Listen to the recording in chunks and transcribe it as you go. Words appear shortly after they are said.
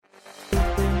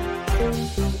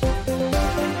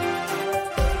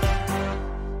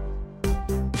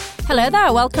Hello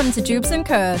there, welcome to Jubes &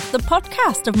 Co, the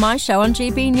podcast of my show on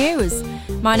GB News.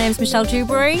 My name's Michelle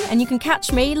Dewberry and you can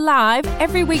catch me live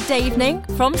every weekday evening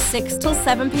from 6 till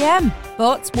 7pm.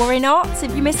 But worry not,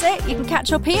 if you miss it, you can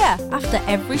catch up here after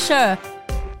every show.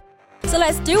 So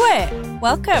let's do it.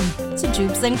 Welcome to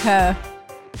Jubes & Co.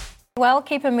 Well,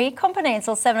 keeping me company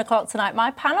until 7 o'clock tonight,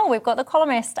 my panel, we've got the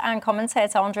columnist and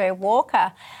commentator Andrea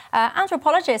Walker,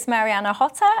 anthropologist Mariana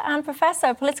Hotter, and Professor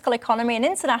of Political Economy and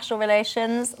International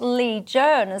Relations Lee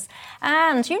Jones.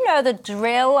 And you know the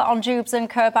drill on Jubes &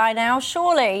 Co by now,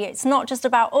 surely. It's not just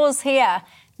about us here.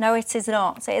 No, it is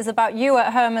not. It is about you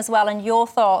at home as well and your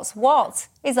thoughts. What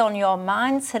is on your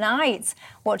mind tonight?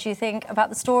 What do you think about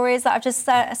the stories that I've just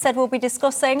said we'll be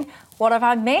discussing? What have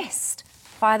I missed?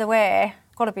 By the way,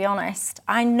 got to be honest,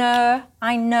 I know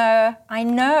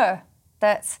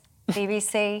that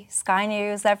BBC, Sky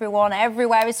News, everyone,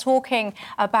 everywhere is talking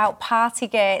about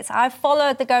Partygate. I've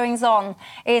followed the goings-on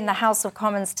in the House of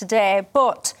Commons today,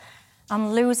 but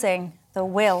I'm losing the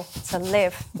will to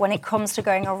live when it comes to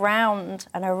going around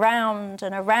and around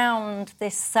and around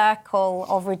this circle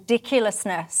of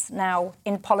ridiculousness now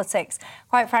in politics.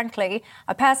 Quite frankly,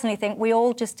 I personally think we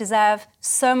all just deserve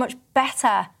so much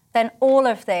better than all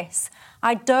of this.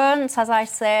 I don't, as I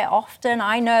say often,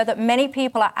 I know that many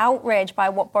people are outraged by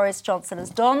what Boris Johnson has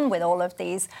done with all of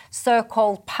these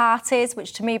so-called parties,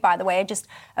 which to me, by the way, are just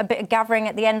a bit of gathering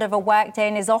at the end of a workday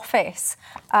in his office.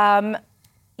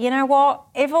 You know what?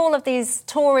 If all of these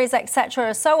Tories, etc.,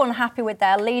 are so unhappy with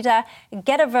their leader,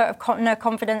 get a vote of no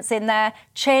confidence in there,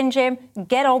 change him,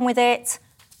 get on with it,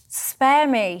 spare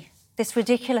me this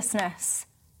ridiculousness.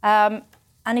 And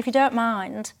if you don't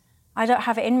mind, I don't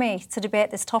have it in me to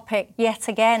debate this topic yet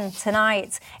again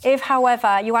tonight. If,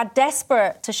 however, you are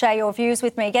desperate to share your views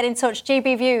with me, get in touch,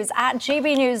 gbviews at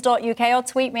gbnews.uk or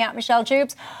tweet me at Michelle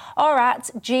Dubes or at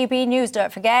GB News.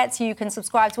 Don't forget, you can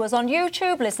subscribe to us on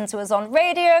YouTube, listen to us on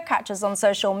radio, catch us on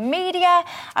social media.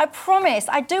 I promise,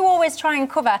 I do always try and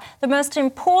cover the most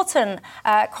important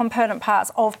component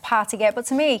parts of Partygate, but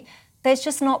to me, there's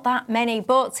just not that many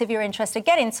buts. If you're interested,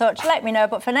 get in touch, let me know.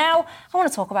 But for now, I want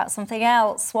to talk about something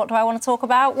else. What do I want to talk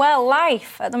about? Well,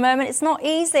 life. At the moment, it's not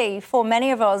easy for many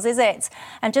of us, is it?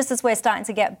 And just as we're starting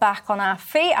to get back on our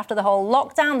feet after the whole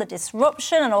lockdown, the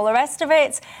disruption and all the rest of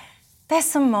it, there's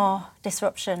some more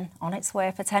disruption on its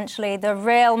way, potentially. The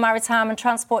Rail, Maritime and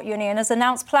Transport Union has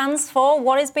announced plans for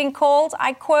what is being called,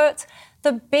 I quote,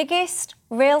 the biggest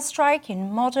rail strike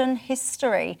in modern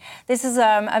history. This is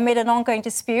amid an ongoing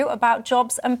dispute about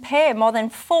jobs and pay. More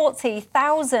than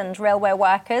 40,000 railway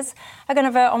workers are going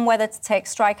to vote on whether to take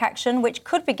strike action, which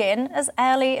could begin as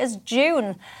early as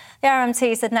June. The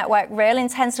RMT said Network Rail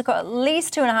intends to cut at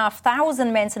least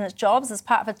 2,500 maintenance jobs as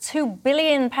part of a £2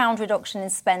 billion reduction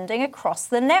in spending across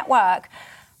the network.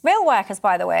 Rail workers,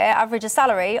 by the way, average a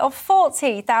salary of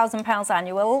 £40,000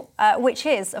 annual, which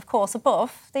is, of course,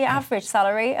 above the average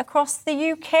salary across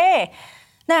the UK.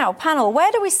 Now, panel,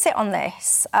 where do we sit on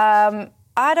this? I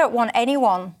don't want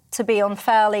anyone to be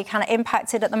unfairly kind of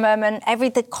impacted at the moment.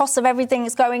 The cost of everything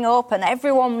is going up and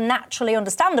everyone naturally,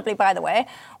 understandably, by the way,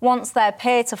 wants their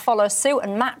pay to follow suit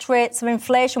and match rates of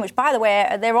inflation, which, by the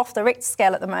way, they're off the Richter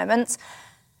scale at the moment.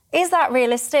 Is that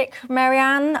realistic,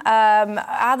 Marianne?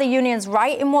 Are the unions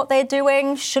right in what they're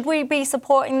doing? Should we be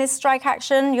supporting this strike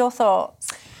action? Your thoughts?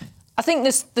 I think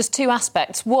there's two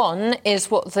aspects. One is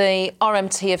what the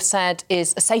RMT have said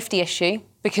is a safety issue,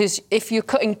 because if you're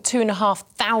cutting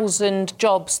 2,500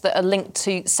 jobs that are linked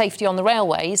to safety on the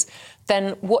railways,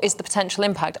 then what is the potential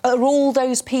impact? Are all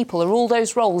those people, are all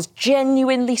those roles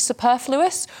genuinely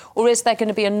superfluous, or is there going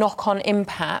to be a knock-on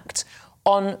impact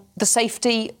on the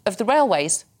safety of the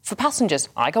railways? For passengers,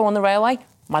 I go on the railway,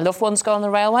 my loved ones go on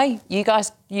the railway, you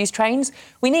guys use trains.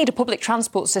 We need a public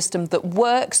transport system that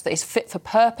works, that is fit for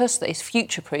purpose, that is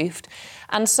future-proofed.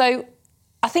 And so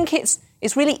I think it's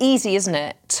really easy, isn't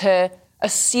it, to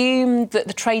assume that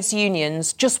the trades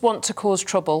unions just want to cause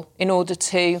trouble in order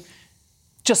to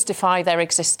justify their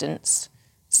existence.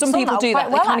 Some people do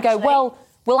that. They kind of go,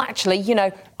 well, actually, you know,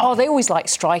 they always like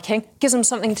striking, gives them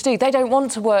something to do. They don't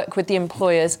want to work with the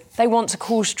employers. They want to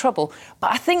cause trouble.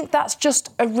 But I think that's just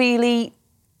a really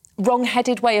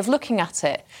wrong-headed way of looking at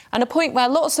it. And a point where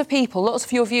lots of people, lots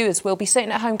of your viewers will be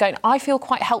sitting at home going, I feel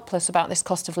quite helpless about this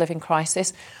cost of living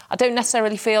crisis. I don't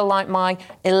necessarily feel like my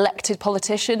elected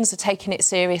politicians are taking it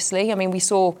seriously. I mean, we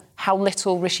saw how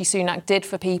little Rishi Sunak did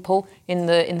for people in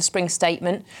the spring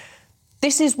statement.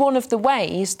 This is one of the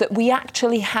ways that we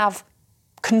actually have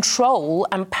control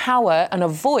and power and a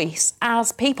voice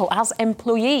as people, as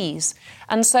employees.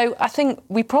 And so I think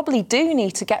we probably do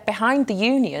need to get behind the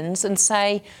unions and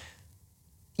say,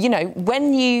 you know,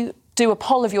 when you do a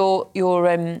poll of your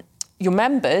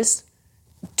members,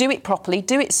 do it properly,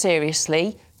 do it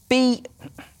seriously, be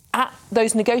at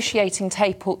those negotiating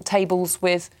tables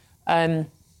with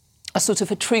a sort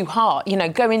of a true heart, you know,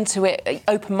 go into it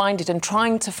open-minded and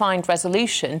trying to find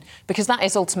resolution, because that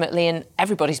is ultimately in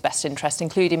everybody's best interest,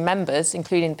 including members,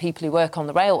 including people who work on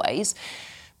the railways.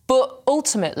 But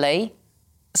ultimately,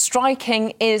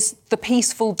 striking is the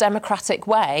peaceful, democratic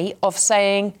way of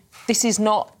saying this is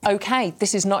not OK,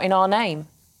 this is not in our name.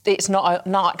 It's not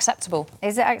acceptable.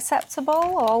 Is it acceptable,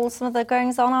 all some of the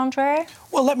goings-on, Andre?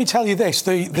 Well, let me tell you this.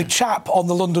 The chap on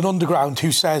the London Underground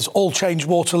who says, all change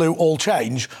Waterloo, all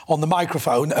change, on the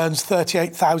microphone earns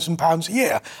 £38,000 a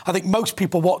year. I think most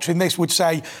people watching this would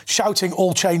say shouting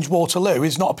all change Waterloo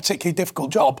is not a particularly difficult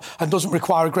job and doesn't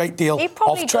require a great deal of training. He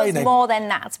probably does more than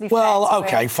that, to be fair. Well,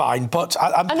 OK, fine. But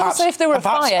and perhaps, also, if there were a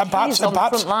fire, he's on the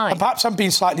front line. And perhaps I'm being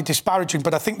slightly disparaging,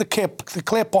 but I think the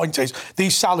clear point is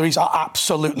these salaries are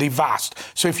absolutely vast.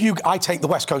 So if I take the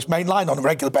West Coast Main Line on a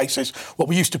regular basis, what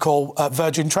we used to call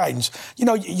Virgin Trains, you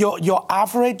know, your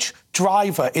average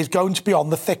driver is going to be on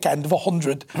the thick end of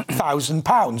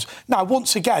 £100,000. Now,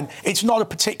 once again, it's not a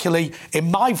particularly,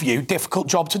 in my view, difficult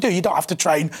job to do. You don't have to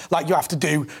train like you have to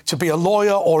do to be a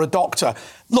lawyer or a doctor.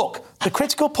 Look, the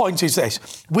critical point is this.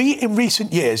 We, in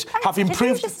recent years, have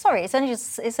improved... Sorry, it's only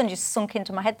just sunk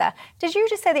into my head there. Did you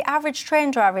just say the average train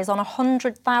driver is on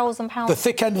 £100,000? The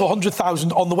thick end of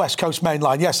 £100,000 on the West Coast Main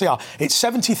Line, yes, they are. It's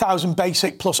 £70,000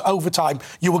 basic plus overtime.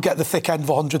 You will get the thick end of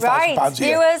 £100,000 a year. Right,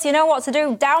 viewers, you know what to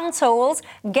do. Down tools,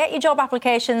 get your job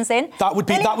applications in. But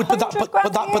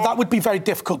that would be very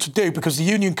difficult to do because the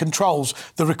union controls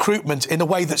the recruitment in a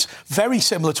way that's very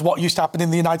similar to what used to happen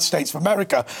in the United States of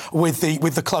America with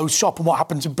the closed shop and what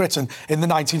happened in Britain in the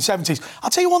 1970s. I'll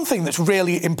tell you one thing that's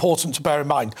really important to bear in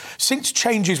mind. Since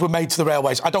changes were made to the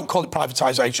railways, I don't call it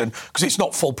privatisation because it's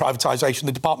not full privatisation.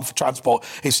 The Department for Transport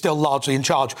is still largely in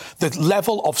charge. The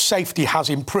level of safety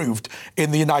has improved in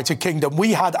the United Kingdom.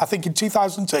 We had, I think in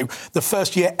 2002, the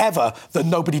first year ever that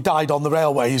nobody died on the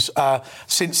railways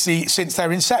since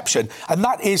their inception. And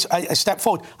that is a step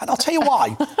forward. And I'll tell you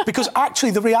why. Because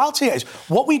actually the reality is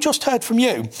what we just heard from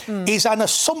you is an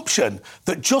assumption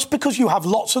that just because you have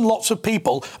lots and lots of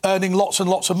people earning lots and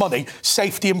lots of money,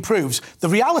 safety improves. The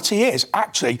reality is,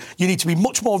 actually, you need to be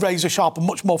much more razor-sharp and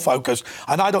much more focused.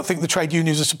 And I don't think the trade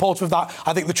unions are supportive of that.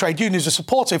 I think the trade unions are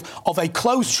supportive of a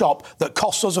closed shop that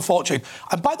costs us a fortune.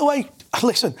 And by the way,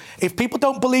 listen, if people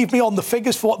don't believe me on the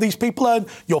figures for what these people earn,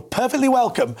 you're perfectly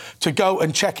welcome to go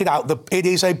and check it out. It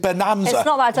is a bonanza. It's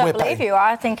not that I don't believe you.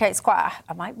 I think it's quite...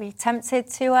 I might be tempted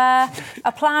to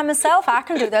apply myself. I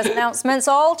can do those announcements.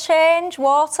 All change,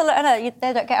 Waterloo... No,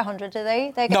 they don't get 100, do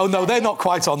they? No, they're not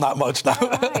quite on that much now.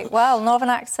 Right. Well, northern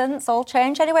accents, all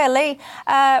change. Anyway, Lee,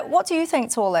 what do you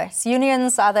think to all this?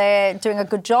 Unions, are they doing a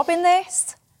good job in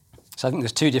this? So I think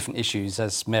there's two different issues,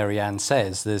 as Mary Ann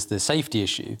says. There's the safety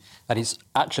issue, and it's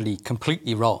actually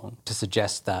completely wrong to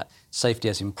suggest that safety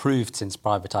has improved since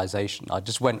privatisation. I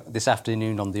just went this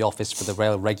afternoon on the Office for the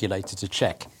Rail Regulator to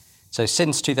check. So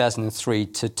since 2003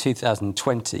 to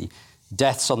 2020,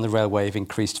 deaths on the railway have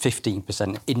increased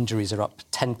 15%, injuries are up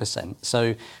 10%.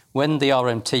 So when the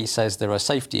RMT says there are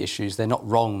safety issues, they're not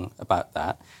wrong about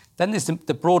that. Then there's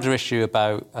the broader issue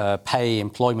about pay,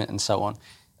 employment and so on.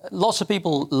 Lots of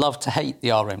people love to hate the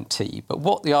RMT, but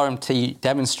what the RMT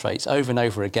demonstrates over and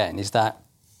over again is that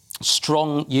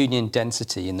strong union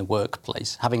density in the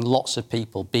workplace, having lots of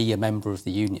people be a member of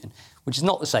the union, which is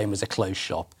not the same as a closed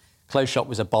shop. Closed shop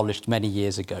was abolished many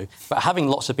years ago, but having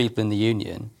lots of people in the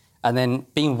union and then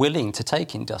being willing to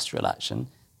take industrial action,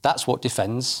 that's what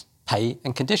defends pay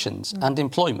and conditions and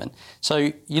employment.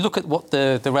 So you look at what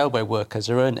the railway workers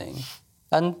are earning,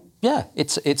 and yeah,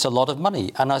 it's a lot of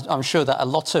money. And I'm sure that a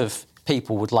lot of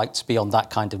people would like to be on that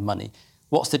kind of money.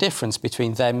 What's the difference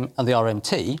between them and the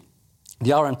RMT? The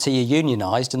RMT are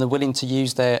unionised and they're willing to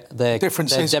use their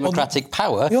democratic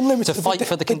power to fight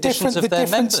for the conditions of their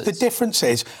members. The difference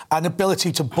is an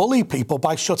ability to bully people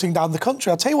by shutting down the country.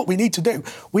 I'll tell you what we need to do.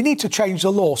 We need to change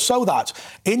the law so that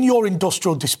in your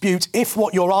industrial dispute, if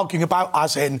what you're arguing about,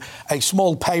 as in a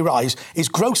small pay rise, is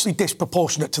grossly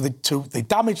disproportionate to the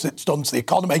damage that's done to the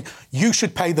economy, you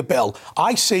should pay the bill.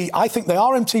 I think the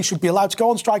RMT should be allowed to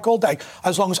go on strike all day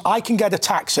as long as I can get a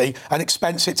taxi and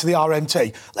expense it to the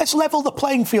RMT. Let's level the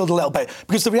playing field a little bit,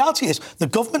 because the reality is the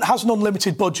government has an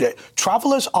unlimited budget.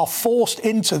 Travellers are forced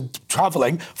into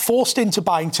travelling, forced into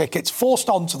buying tickets, forced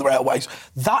onto the railways.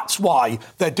 That's why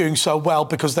they're doing so well,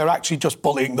 because they're actually just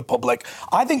bullying the public.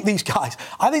 I think these guys,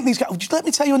 let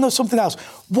me tell you something else.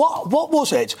 What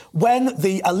was it when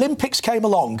the Olympics came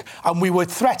along and we were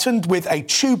threatened with a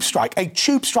tube strike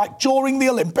during the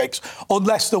Olympics,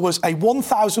 unless there was a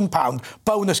 £1,000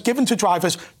 bonus given to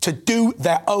drivers to do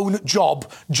their own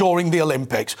job during the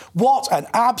Olympics? What an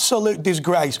absolute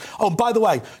disgrace. Oh, by the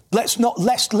way,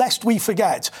 lest we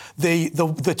forget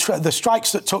the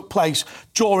strikes that took place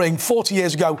during 40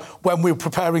 years ago when we were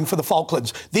preparing for the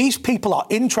Falklands. These people are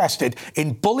interested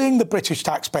in bullying the British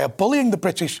taxpayer, bullying the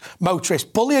British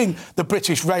motorist, bullying the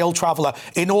British rail traveller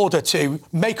in order to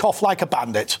make off like a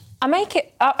bandit.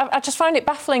 I just find it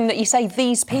baffling that you say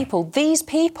these people. These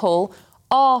people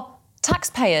are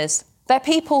taxpayers. They're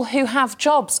people who have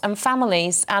jobs and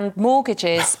families and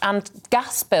mortgages and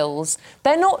gas bills.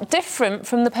 They're not different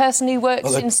from the person who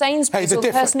works in Sainsbury's or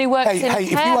the person who works in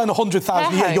if you earn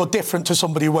 100,000 a year, you're different to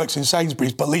somebody who works in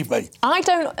Sainsbury's, believe me. I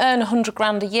don't earn 100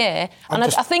 grand a year, and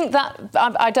I think that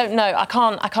I don't know. I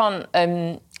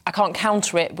can't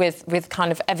counter it with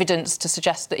kind of evidence to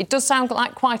suggest that it does sound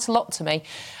like quite a lot to me.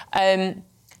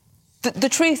 The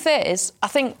truth is, I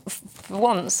think, for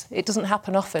once, it doesn't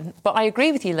happen often. But I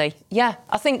agree with you, Lee. Yeah,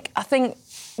 I think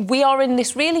we are in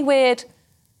this really weird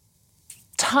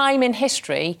time in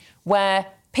history where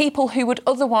people who would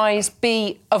otherwise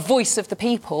be a voice of the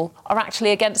people are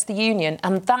actually against the union.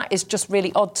 And that is just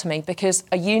really odd to me, because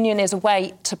a union is a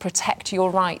way to protect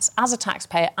your rights as a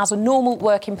taxpayer, as a normal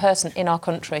working person in our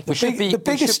country.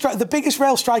 The biggest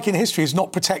rail strike in history is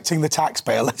not protecting the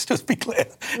taxpayer, let's just be clear.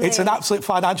 Lee. It's an absolute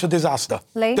financial disaster.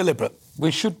 Lee? Deliberate.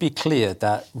 We should be clear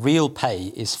that real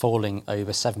pay is falling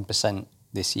over 7%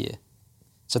 this year.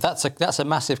 So that's a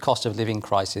massive cost of living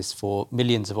crisis for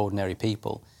millions of ordinary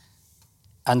people.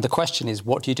 And the question is,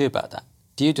 what do you do about that?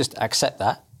 Do you just accept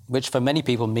that, which for many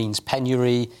people means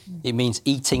penury, it means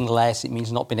eating less, it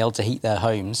means not being able to heat their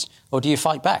homes, or do you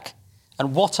fight back?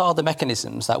 And what are the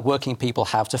mechanisms that working people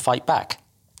have to fight back?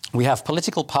 We have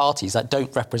political parties that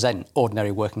don't represent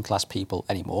ordinary working class people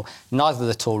anymore. Neither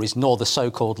the Tories nor the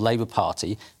so-called Labour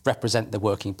Party represent the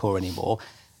working poor anymore.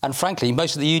 And frankly,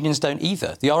 most of the unions don't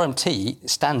either. The RMT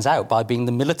stands out by being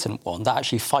the militant one that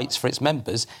actually fights for its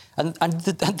members, and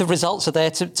the results are there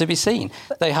to be seen.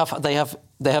 They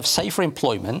have safer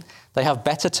employment, they have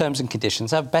better terms and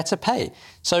conditions, they have better pay.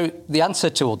 So the answer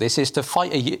to all this is to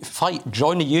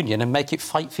join a union and make it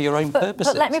fight for your own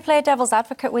purposes. But let me play devil's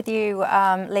advocate with you,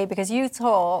 Lee, because you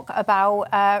talk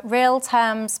about real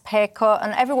terms, pay cut,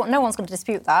 and no one's going to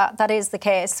dispute that. That is the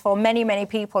case for many, many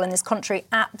people in this country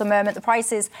at the moment. The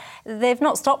prices, they've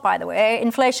not stopped, by the way.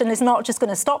 Inflation is not just going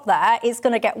to stop there. It's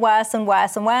going to get worse and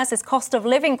worse and worse. This cost of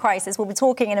living crisis, we'll be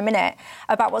talking in a minute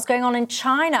about what's going on in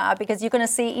China, because you're going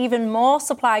to see even more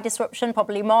supply disruption,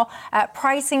 probably more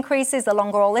price increases the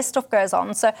longer all this stuff goes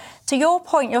on. So to your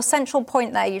point, your central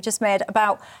point there you just made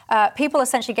about people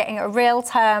essentially getting a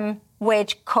real-term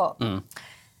wage cut.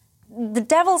 The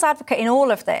devil's advocate in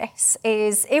all of this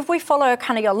is, if we follow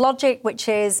kind of your logic, which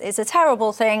is it's a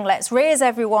terrible thing, let's raise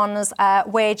everyone's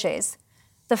wages.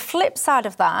 The flip side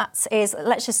of that is,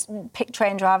 let's just pick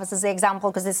train drivers as the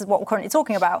example, because this is what we're currently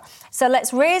talking about. So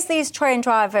let's raise these train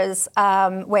drivers'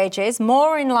 wages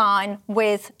more in line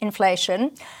with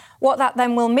inflation. What that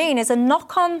then will mean is a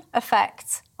knock-on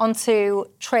effect onto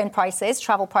train prices,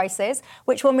 travel prices,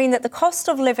 which will mean that the cost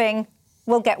of living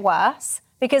will get worse.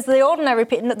 Because the ordinary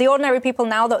people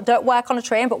now that don't work on a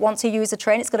train but want to use a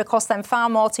train, it's going to cost them far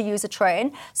more to use a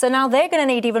train. So now they're going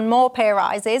to need even more pay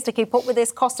rises to keep up with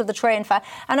this cost of the train fare.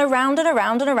 And around and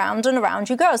around and around and around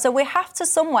you go. So we have to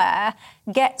somewhere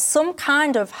get some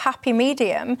kind of happy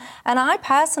medium. And I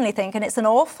personally think, and it's an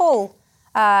awful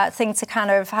thing to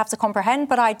kind of have to comprehend,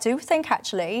 but I do think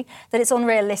actually that it's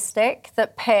unrealistic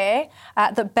that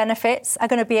that benefits are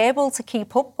going to be able to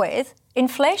keep up with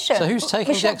inflation. So who's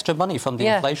taking the extra money from the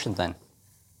inflation then?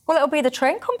 Well, it'll be the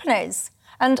train companies.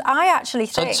 And I actually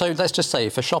think... So let's just say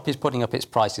if a shop is putting up its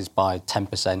prices by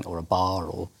 10%, or a bar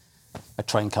or a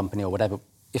train company or whatever,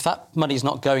 if that money's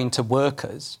not going to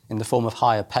workers in the form of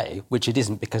higher pay, which it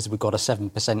isn't because we've got a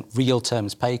 7% real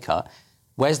terms pay cut,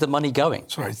 where's the money going?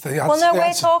 Sorry,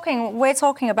 we're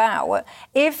talking about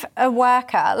if a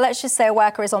worker, let's just say a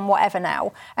worker is on whatever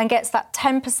now and gets that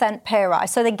 10% pay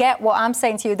rise. So they get what I'm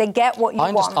saying to you, they get what you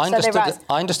want.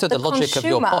 I understood the logic of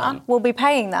your point. The consumer will be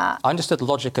paying that. I understood the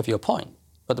logic of your point.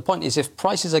 But the point is, if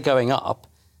prices are going up,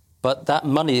 but that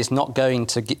money is not going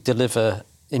to deliver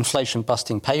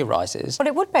inflation-busting pay rises... But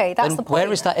it would be. That's the point.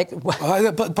 Where is that...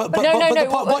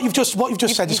 What you've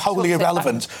just said is wholly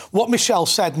irrelevant. What Michelle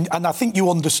said, and I think you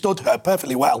understood her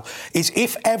perfectly well, is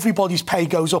if everybody's pay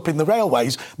goes up in the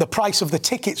railways, the price of the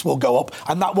tickets will go up,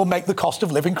 and that will make the cost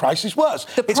of living crisis worse.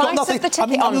 The price of the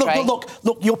ticket, Andre...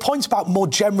 Look, your point about more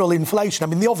general inflation, I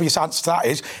mean, the obvious answer to that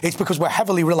is it's because we're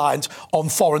heavily reliant on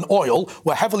foreign oil,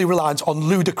 we're heavily reliant on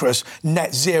ludicrous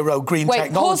net zero green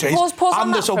technologies,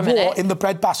 and there's a war in the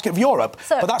breadbasket of Europe.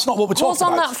 But that's not what we're talking about. Pause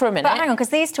on that for a minute. But hang on, because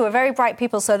these two are very bright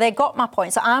people, so they got my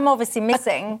point. So I'm obviously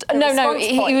missing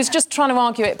he was just trying to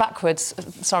argue it backwards.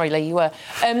 Sorry, Lee, you were.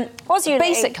 Was you,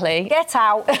 basically, Lee? Get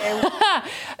out.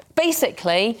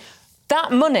 Basically,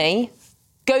 that money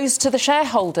goes to the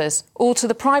shareholders or to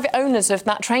the private owners of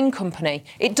that train company.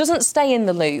 It doesn't stay in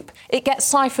the loop. It gets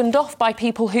siphoned off by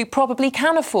people who probably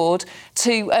can afford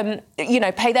to,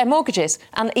 pay their mortgages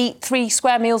and eat 3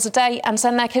 square meals a day and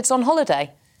send their kids on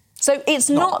holiday. So it's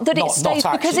not that it stays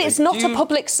because it's not a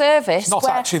public service. It's not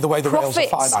actually the way the rails are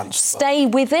financed. Stay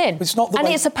within. It's not the and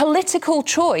way... it's a political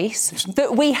choice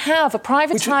that we have a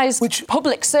privatised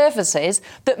public services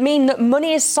that mean that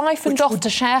money is siphoned off to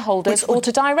shareholders or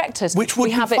to directors. Which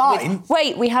would be fine.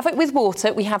 We have it with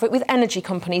water, we have it with energy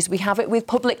companies, we have it with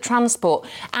public transport.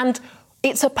 And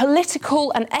it's a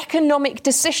political and economic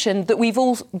decision that we've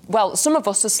all, some of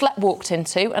us have sleptwalked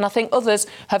into, and I think others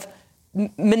have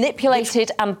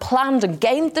manipulated and planned and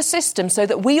gamed the system so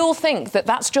that we all think that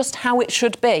that's just how it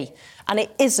should be. And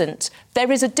it isn't.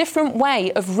 There is a different way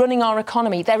of running our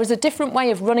economy. There is a different way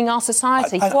of running our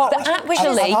society that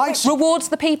actually rewards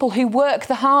the people who work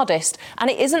the hardest. And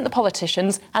it isn't the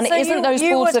politicians, and it isn't those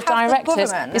boards of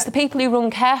directors. It's the people who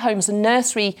run care homes and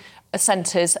nursery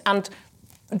centres and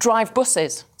drive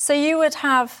buses. So you would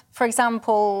have, for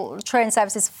example, train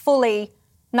services fully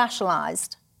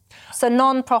nationalised? So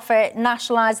non-profit,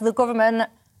 nationalised, the government,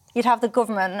 you'd have the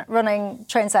government running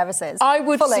train services? I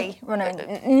would fully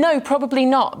running? No, probably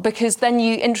not, because then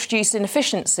you introduce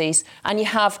inefficiencies and you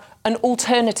have an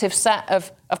alternative set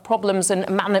of problems and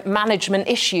management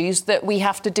issues that we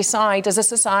have to decide as a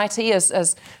society, as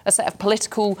a set of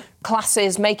political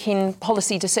classes making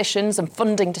policy decisions and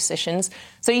funding decisions.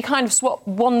 So you kind of swap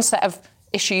one set of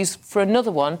issues for another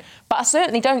one. But I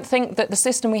certainly don't think that the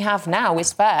system we have now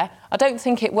is fair. I don't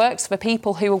think it works for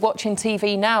people who are watching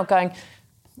TV now going,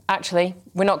 actually,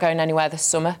 we're not going anywhere this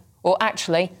summer, or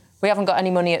actually, we haven't got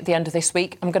any money at the end of this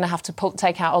week, I'm going to have to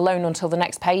take out a loan until the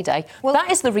next payday. Well,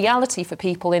 that is the reality for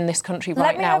people in this country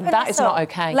right now. That is not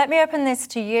OK. Let me open this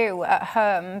to you at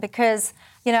home, because,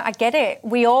 I get it.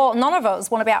 None of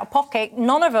us want to be out of pocket.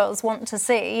 None of us want to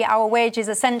see our wages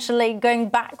essentially going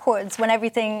backwards when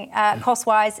everything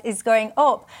cost-wise is going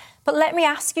up. But let me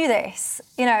ask you this,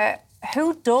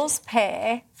 who does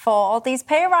pay for these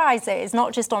pay rises,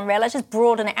 not just on rail? Let's just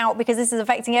broaden it out, because this is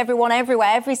affecting everyone everywhere.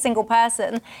 Every single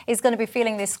person is going to be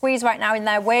feeling this squeeze right now in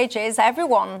their wages.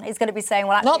 Everyone is going to be saying,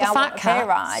 well, actually, I want a pay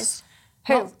rise.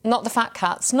 Who? Not the fat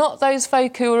cats, not those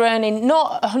folk who are earning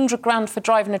not 100 grand for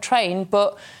driving a train,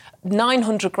 but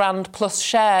 900 grand plus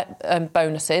share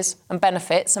bonuses and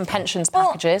benefits and pensions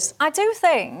packages. I do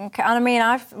think, and I mean,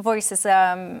 I've voiced this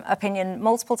opinion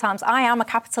multiple times, I am a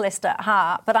capitalist at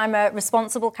heart, but I'm a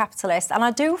responsible capitalist, and I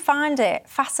do find it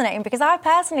fascinating, because I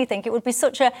personally think it would be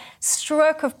such a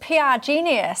stroke of PR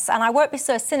genius, and I won't be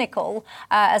so cynical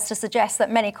as to suggest that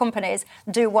many companies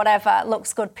do whatever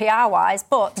looks good PR-wise,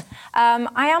 but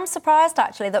I am surprised,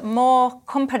 actually, that more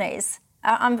companies...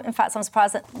 I'm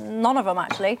surprised that none of them,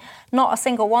 actually, not a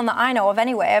single one that I know of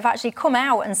anyway, have actually come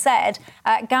out and said,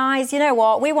 guys, you know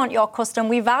what, we want your custom,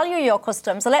 we value your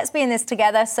custom, so let's be in this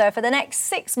together. So for the next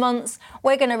 6 months,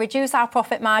 we're going to reduce our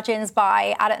profit margins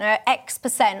by,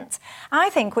 X%. I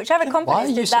think whichever company Why are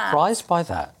you surprised by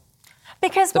that?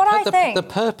 Because I think... The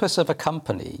purpose of a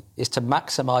company is to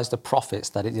maximise the profits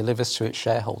that it delivers to its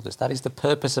shareholders. That is the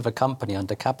purpose of a company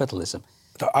under capitalism.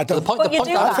 The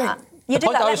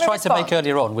point I was trying to make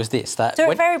earlier on was this: that do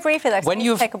it very briefly, though. When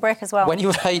you take a break as well. When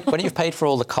you've paid for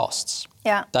all the costs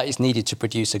that is needed to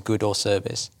produce a good or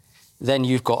service, then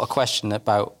you've got a question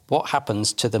about what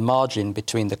happens to the margin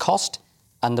between the cost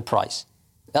and the price.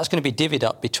 That's going to be divvied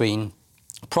up between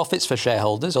profits for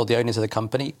shareholders or the owners of the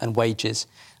company and wages.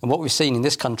 And what we've seen in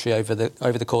this country over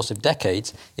the course of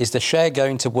decades is the share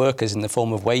going to workers in the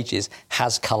form of wages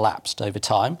has collapsed over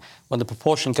time, when the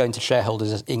proportion going to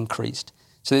shareholders has increased.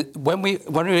 So when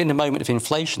we're in a moment of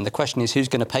inflation, the question is who's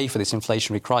going to pay for this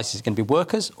inflationary crisis? Is it going to be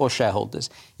workers or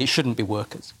shareholders? It shouldn't be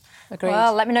workers. Agreed.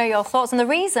 Well, let me know your thoughts. And the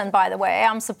reason, by the way,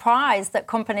 I'm surprised that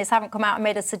companies haven't come out and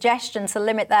made a suggestion to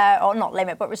limit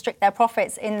but restrict their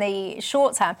profits in the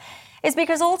short term, is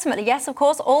because ultimately, yes, of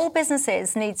course, all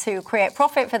businesses need to create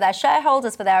profit for their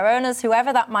shareholders, for their owners,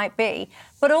 whoever that might be.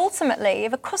 But ultimately,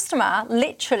 if a customer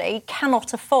literally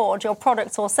cannot afford your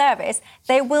product or service,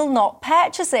 they will not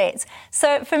purchase it.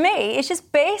 So for me, it's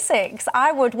just basics.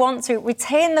 I would want to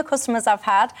retain the customers I've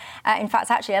had. In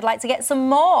fact, actually, I'd like to get some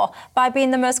more by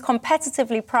being the most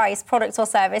competitively priced product or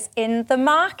service in the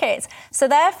market. So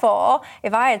therefore,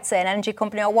 if I had, say, an energy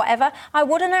company or whatever, I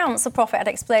would announce a profit. I'd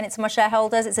explain it to my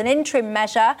shareholders. It's an interim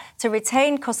measure to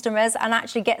retain customers and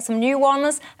actually get some new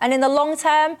ones. And in the long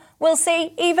term, we'll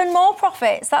see even more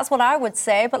profits. That's what I would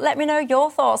say. But let me know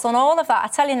your thoughts on all of that. I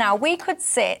tell you now, we could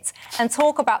sit and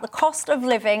talk about the cost of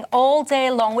living all day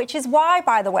long, which is why,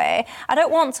 by the way, I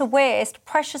don't want to waste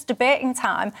precious debating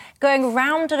time going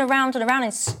round and around and around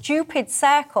in stupid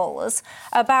circles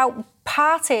about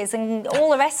parties and all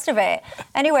the rest of it.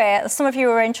 Anyway, some of you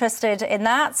are interested in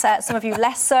that, some of you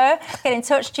less so. Get in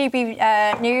touch,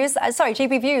 GBviews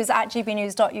at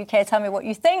gbnews.uk. Tell me what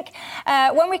you think.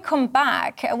 When we come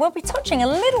back, we'll be touching a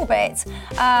little bit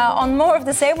on more of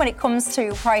the same when it comes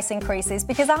to price increases,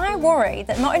 because I worry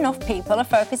that not enough people are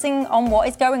focusing on what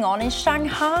is going on in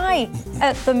Shanghai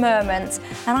at the moment.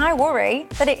 And I worry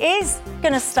that it is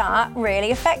going to start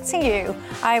really affecting you.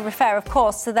 I refer, of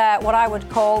course, to what I would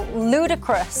call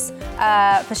ludicrous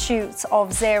pursuit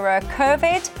of zero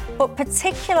COVID, but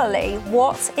particularly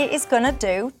what it is going to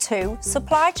do to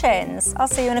supply chains. I'll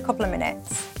see you in a couple of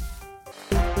minutes.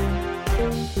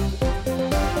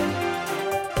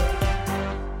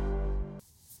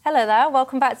 Hello there,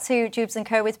 welcome back to Jubes &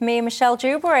 Co with me, Michelle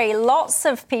Dewberry. Lots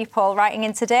of people writing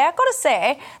in today. I've got to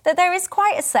say that there is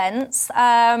quite a sense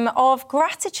of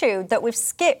gratitude that we've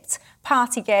skipped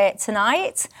Partygate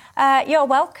tonight. You're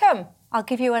welcome. I'll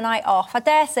give you a night off. I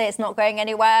dare say it's not going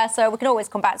anywhere, so we can always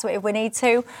come back to it if we need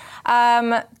to.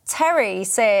 Terry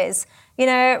says, you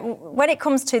know, when it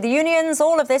comes to the unions,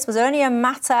 all of this was only a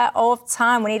matter of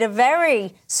time. We need a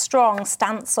very strong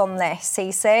stance on this,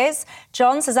 he says.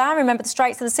 John says, I remember the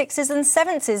strikes of the 60s and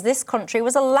 70s. This country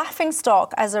was a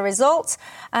laughingstock as a result,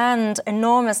 and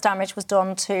enormous damage was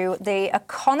done to the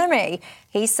economy.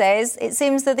 He says, it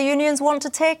seems that the unions want to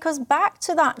take us back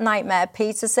to that nightmare.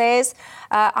 Peter says,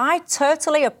 I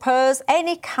totally oppose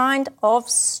any kind of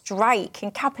strike.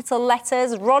 In capital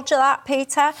letters, roger that,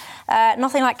 Peter.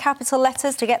 Nothing like capital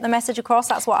letters to get the message across,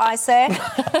 that's what I say.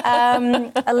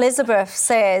 Elizabeth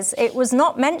says, it was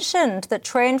not mentioned that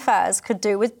train fares could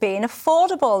do with being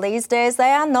affordable. These days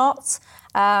they are not.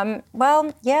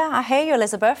 Well, yeah, I hear you,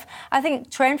 Elizabeth. I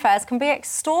think train fares can be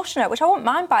extortionate, which I wouldn't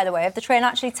mind, by the way, if the train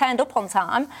actually turned up on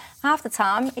time. Half the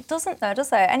time, it doesn't, though,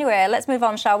 does it? Anyway, let's move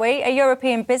on, shall we? A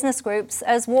European business group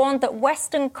has warned that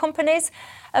Western companies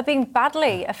are being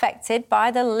badly affected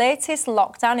by the latest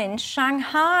lockdown in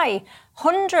Shanghai.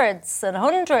 Hundreds and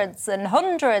hundreds and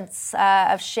hundreds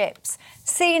of ships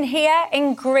seen here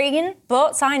in green,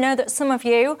 but I know that some of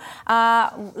you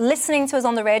are listening to us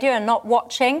on the radio and not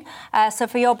watching. So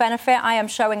for your benefit, I am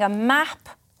showing a map,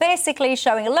 basically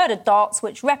showing a load of dots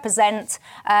which represent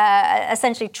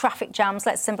essentially traffic jams.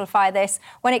 Let's simplify this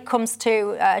when it comes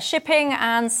to shipping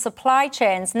and supply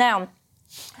chains. Now,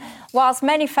 whilst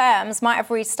many firms might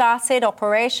have restarted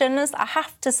operations, I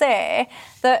have to say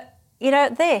that you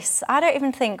know, I don't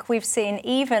even think we've seen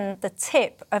even the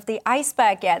tip of the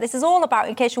iceberg yet. This is all about,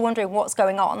 in case you're wondering what's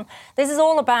going on, this is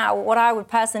all about what I would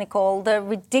personally call the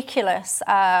ridiculous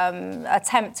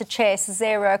attempt to chase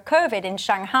zero COVID in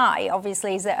Shanghai.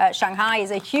 Obviously, Shanghai is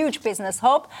a huge business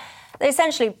hub. They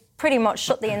essentially pretty much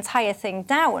shut the entire thing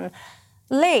down.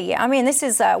 Lee, I mean, this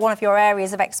is one of your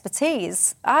areas of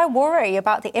expertise. I worry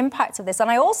about the impact of this. And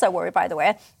I also worry, by the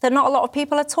way, that not a lot of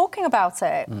people are talking about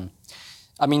it.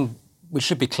 I mean, we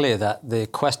should be clear that the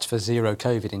quest for zero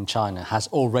COVID in China has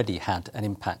already had an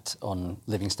impact on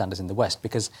living standards in the West,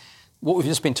 because what we've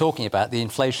just been talking about, the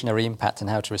inflationary impact and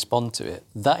how to respond to it,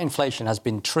 that inflation has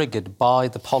been triggered by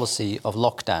the policy of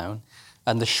lockdown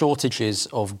and the shortages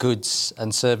of goods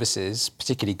and services,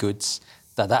 particularly goods,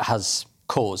 that has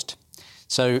caused.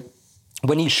 So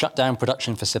when you shut down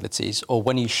production facilities or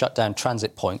when you shut down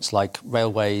transit points like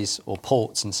railways or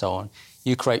ports and so on,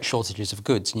 you create shortages of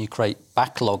goods and you create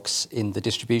backlogs in the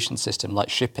distribution system like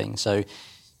shipping. So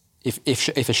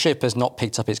if a ship has not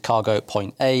picked up its cargo at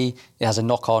point A, it has a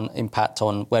knock-on impact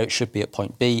on where it should be at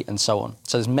point B and so on.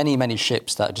 So there's many, many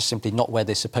ships that are just simply not where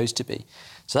they're supposed to be.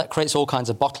 So that creates all kinds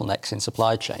of bottlenecks in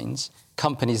supply chains.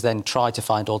 Companies then try to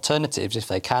find alternatives if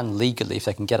they can legally, if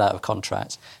they can get out of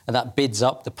contracts, and that bids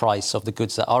up the price of the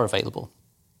goods that are available.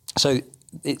 So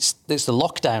it's the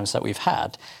lockdowns that we've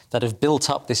had that have built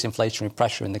up this inflationary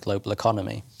pressure in the global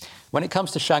economy. When it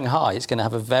comes to Shanghai, it's going to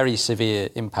have a very severe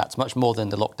impact, much more than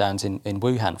the lockdowns in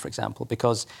Wuhan, for example,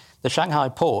 because the Shanghai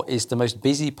port is the most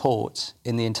busy port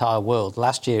in the entire world.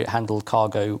 Last year, it handled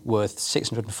cargo worth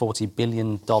 $640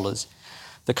 billion.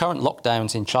 The current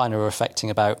lockdowns in China are affecting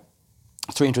about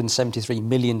 373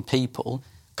 million people,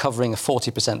 covering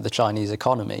 40% of the Chinese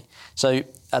economy. So,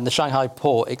 and the Shanghai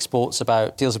port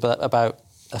deals about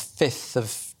a fifth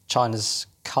of China's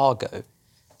cargo.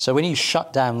 So when you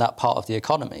shut down that part of the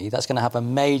economy, that's going to have a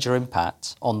major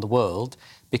impact on the world,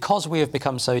 because we have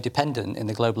become so dependent in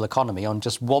the global economy on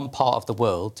just one part of the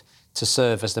world to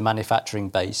serve as the manufacturing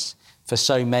base for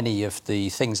so many of the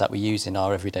things that we use in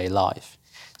our everyday life.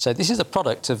 So this is a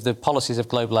product of the policies of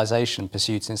globalisation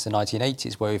pursued since the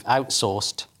 1980s, where we've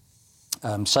outsourced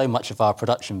so much of our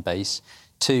production base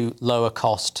to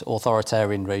lower-cost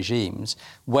authoritarian regimes,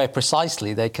 where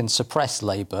precisely they can suppress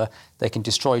labour, they can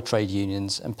destroy trade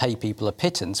unions and pay people a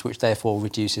pittance, which therefore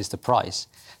reduces the price.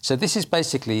 So this is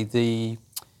basically the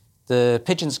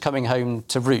pigeons coming home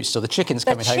to roost, or the chickens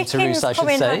coming home to roost, I should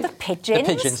say. The pigeons?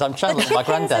 The pigeons. I'm channeling my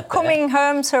granddad there. The chickens are coming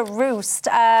home to roost.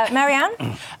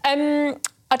 Marianne?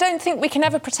 I don't think we can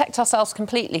ever protect ourselves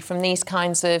completely from these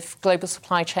kinds of global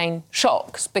supply chain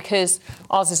shocks, because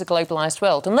ours is a globalised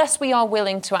world. Unless we are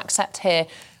willing to accept here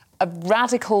a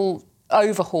radical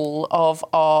overhaul of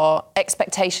our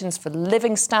expectations for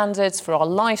living standards, for our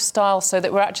lifestyle, so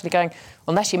that we're actually going,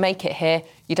 unless you make it here,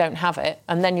 you don't have it.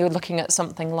 And then you're looking at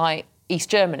something like East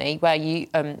Germany, where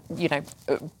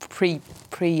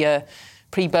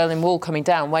pre-Berlin Wall coming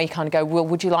down, where you kind of go, well,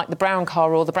 would you like the brown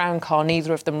car or the brown car?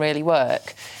 Neither of them really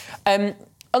work.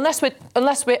 Unless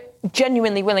we're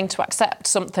genuinely willing to accept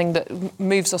something that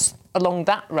moves us along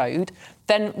that road,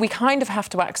 then we kind of have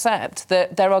to accept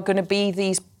that there are going to be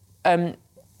these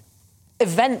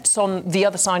events on the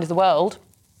other side of the world,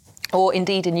 or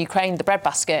indeed in Ukraine, the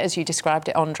breadbasket, as you described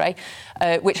it, Andre,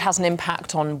 which has an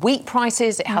impact on wheat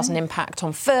prices. It has an impact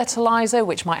on fertiliser,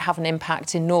 which might have an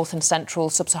impact in North and Central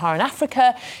Sub-Saharan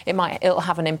Africa. It'll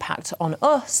have an impact on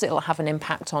us. It'll have an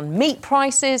impact on meat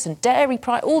prices and dairy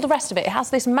price, all the rest of it. It has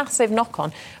this massive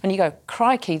knock-on. And you go,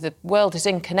 crikey, the world is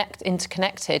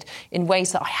interconnected in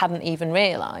ways that I hadn't even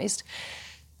realised.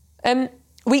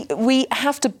 We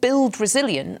have to build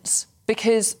resilience,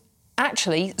 because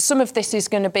actually, some of this is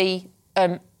going to be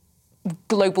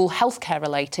global healthcare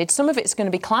related. Some of it's going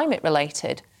to be climate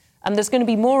related. And there's going to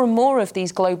be more and more of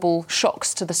these global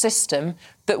shocks to the system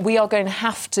that we are going to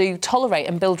have to tolerate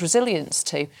and build resilience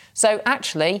to. So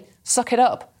actually, suck it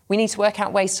up. We need to work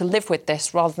out ways to live with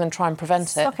this rather than try and prevent it.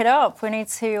 Suck it up. We need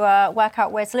to work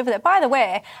out ways to live with it. By the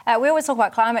way, we always talk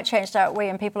about climate change, don't we?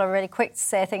 And people are really quick to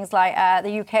say things like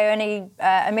the UK only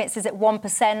emits, is it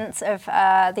 1% of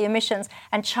the emissions,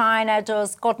 and China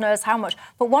does God knows how much.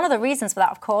 But one of the reasons for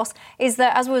that, of course, is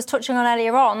that, as we was touching on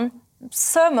earlier on,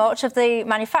 so much of the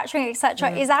manufacturing,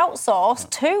 etc., is outsourced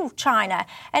to China.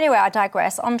 Anyway, I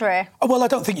digress. Andre? Well, I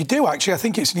don't think you do, actually. I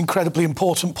think it's an incredibly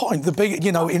important point. The big,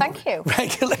 thank you.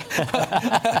 Regularly.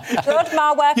 Good,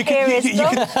 my work here is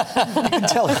done. You can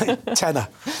tell, tenor.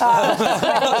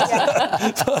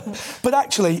 But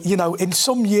actually, in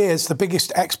some years, the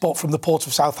biggest export from the port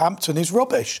of Southampton is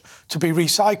rubbish to be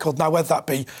recycled. Now, whether that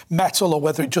be metal or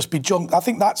whether it just be junk, I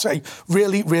think that's a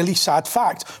really, really sad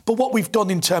fact. But what we've done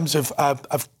in terms of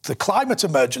the climate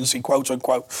emergency, quote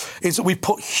unquote, is that we've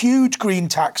put huge green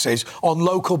taxes on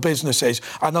local businesses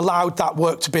and allowed that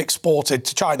work to be exported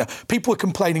to China. People were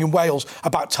complaining in Wales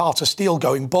about Tata Steel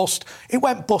going bust. It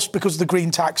went bust because of the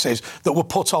green taxes that were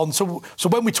put on. So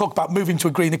when we talk about moving to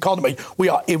a green economy, we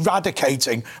are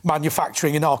eradicating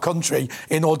manufacturing in our country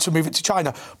in order to move it to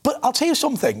China. But I'll tell you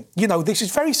something, this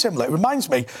is very similar. It reminds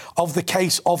me of the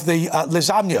case of the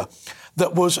lasagna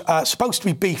that was supposed to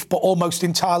be beef but almost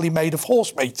entirely made of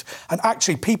horse meat. And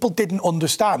actually, people didn't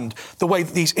understand the way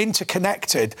that these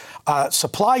interconnected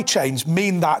supply chains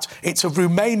mean that it's a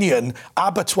Romanian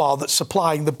abattoir that's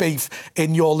supplying the beef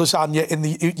in your lasagna in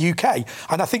the UK.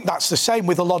 And I think that's the same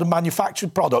with a lot of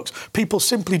manufactured products. People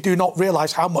simply do not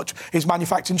realise how much is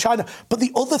manufactured in China. But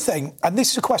the other thing, and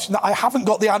this is a question that I haven't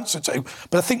got the answer to,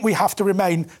 but I think we have to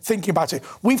remain thinking about it.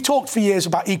 We've talked for years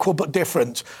about equal but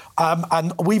different,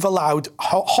 and we've allowed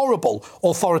horrible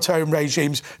authoritarian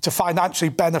regimes to financially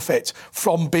benefit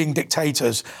from being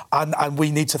dictators, and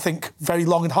we need to think very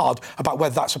long and hard about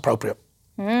whether that's appropriate.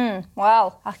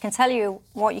 Well, I can tell you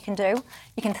what you can do.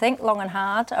 You can think long and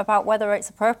hard about whether it's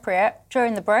appropriate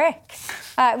during the break.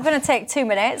 We're going to take 2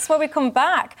 minutes. When we come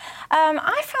back,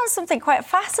 I found something quite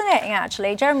fascinating,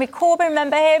 actually. Jeremy Corbyn,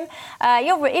 remember him?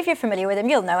 If you're familiar with him,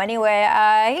 you'll know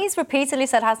anyway. He's repeatedly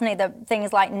said, hasn't he, that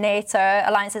things like NATO,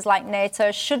 alliances like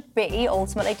NATO, should be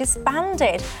ultimately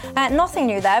disbanded. Nothing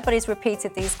new there, but he's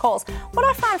repeated these calls. What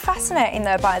I found fascinating,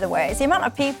 though, by the way, is the amount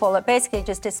of people that basically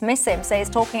just dismiss him, say he's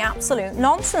talking absolute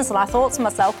nonsense. And I thought to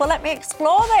myself, well, let me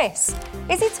explore this.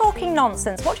 Is he talking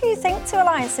nonsense? What do you think to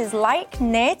alliances like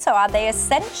NATO? Are they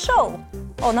essential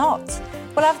or not?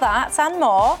 We'll have that and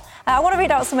more. I want to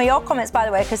read out some of your comments, by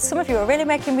the way, because some of you are really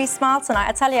making me smile tonight.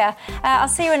 I tell you, I'll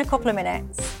see you in a couple of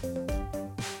minutes.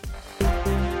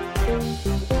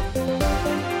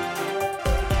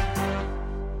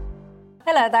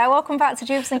 Hello there, welcome back to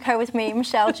Jubes & Co with me,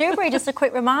 Michelle Dewberry. Just a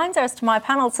quick reminder as to my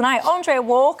panel tonight. Andre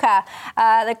Walker,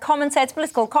 the commentator,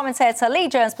 political commentator, Lee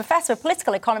Jones, Professor of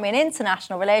Political Economy and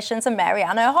International Relations, and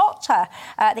Mary-Anne O'Hotter,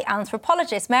 the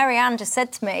anthropologist. Mary-Anne just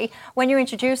said to me, when you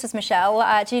introduce us,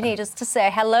 Michelle, do you need us to say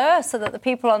hello so that the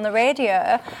people on the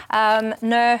radio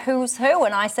know who's who?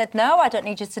 And I said, no, I don't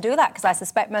need you to do that because I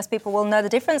suspect most people will know the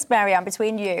difference, Mary-Anne,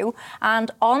 between you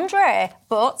and Andre.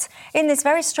 But in this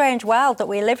very strange world that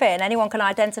we live in, anyone can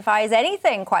identify as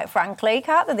anything, quite frankly,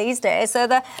 can't they, these days? So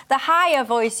the higher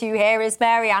voice you hear is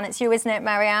Mary-Anne. It's you, isn't it,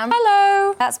 Mary-Anne?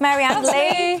 Hello. That's Mary-Anne.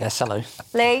 Lee? Yes, hello.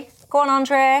 Lee? Go on,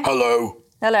 Andre. Hello.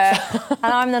 Hello.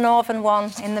 And I'm the northern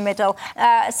one in the middle.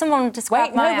 Someone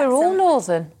described my accent. We're all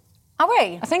northern. Are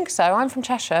we? I think so. I'm from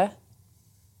Cheshire.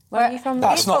 Where are you from?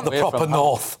 That's not the We're proper from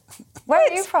north. Where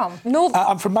are you from? North.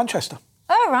 I'm from Manchester.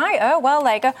 Oh, right. Oh, well,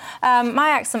 there you go. My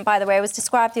accent, by the way, was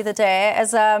described the other day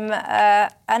as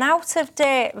an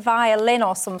out-of-date violin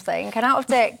or something, an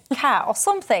out-of-date cat or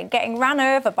something getting ran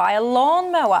over by a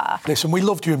lawnmower. Listen, we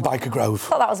loved you in Biker Grove. I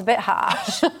thought that was a bit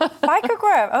harsh. Biker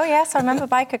Grove. Oh, yes, I remember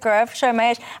Biker Grove. Show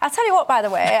my age. I'll tell you what, by the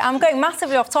way, I'm going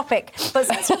massively off topic, but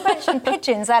since you mentioned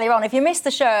pigeons earlier on, if you missed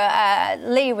the show,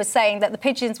 Lee was saying that the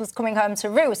pigeons was coming home to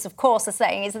roost. Of course, the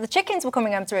saying is that the chickens were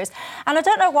coming home to roost. And I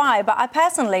don't know why, but I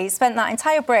personally spent that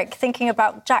entire break thinking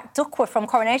about Jack Duckworth from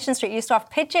Coronation Street. He used to have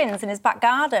pigeons in his back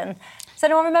garden. Does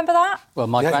anyone remember that? Well,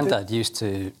 my granddad used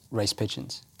to race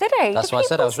pigeons. Did he? That's Do what I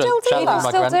said. I was people still do that? my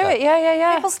Still do granddad. it,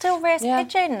 yeah. People still race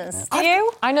pigeons. Do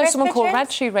you? I know race someone called pigeons?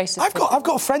 Red Shoe races. I've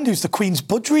got a friend who's the Queen's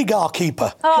budgerigar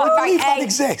keeper. Oh, Can you believe right, that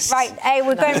exists? Right,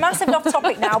 we're going massively off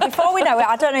topic now. Before we know it,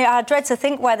 I don't know, I dread to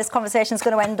think where this conversation is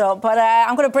going to end up, but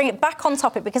I'm going to bring it back on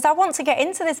topic because I want to get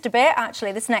into this debate,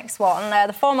 actually, this next one.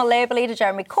 The former Labour leader,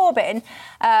 Jeremy Corbyn,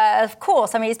 of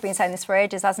course, I mean, he's been saying this for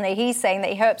ages, hasn't he? He's saying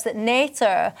that he hopes that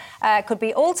NATO could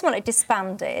be ultimately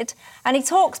disbanded. And he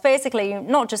talks basically,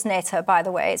 not just NATO, by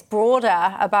the way, it's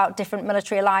broader about different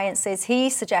military alliances.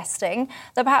 He's suggesting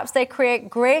that perhaps they create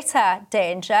greater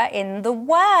danger in the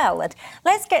world.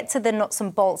 Let's get to the nuts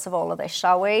and bolts of all of this,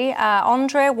 shall we?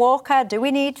 Andre Walker, do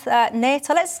we need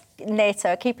NATO?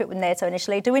 NATO, keep it with NATO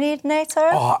initially. Do we need NATO?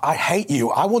 Oh, I hate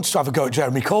you. I wanted to have a go at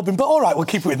Jeremy Corbyn, but all right, we'll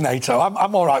keep it with NATO.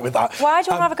 I'm all right with that. Why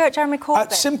do you want to have a go at Jeremy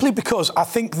Corbyn? Simply because I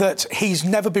think that he's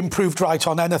never been proved right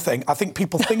on anything. I think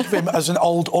people think of him as an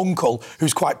old uncle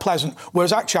who's quite pleasant,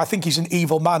 whereas actually I think he's an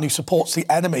evil man who supports the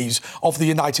enemies of the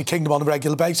United Kingdom on a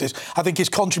regular basis. I think his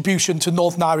contribution to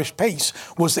Northern Irish peace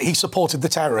was that he supported the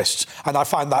terrorists, and I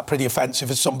find that pretty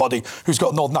offensive as somebody who's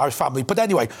got a Northern Irish family. But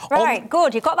anyway... Right,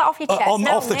 good. You got that off your chest.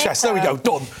 Off the chest. There we go.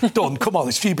 Done. Come on,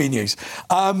 it's GB News.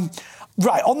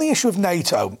 Right, on the issue of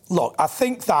NATO, look, I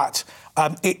think that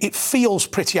it feels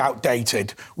pretty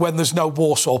outdated when there's no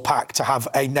Warsaw Pact to have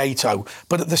a NATO.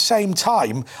 But at the same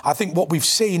time, I think what we've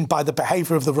seen by the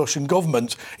behaviour of the Russian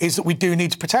government is that we do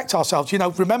need to protect ourselves. You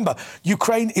know, remember,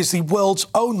 Ukraine is the world's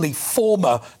only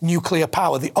former nuclear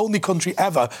power, the only country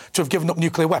ever to have given up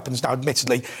nuclear weapons. Now,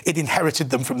 admittedly, it inherited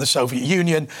them from the Soviet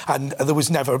Union and there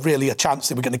was never really a chance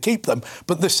they were going to keep them.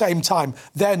 But at the same time,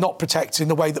 they're not protected in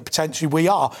the way that potentially we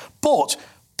are. But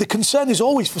the concern is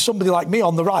always for somebody like me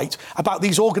on the right about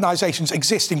these organisations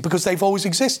existing because they've always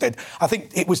existed. I think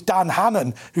it was Dan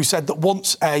Hannan who said that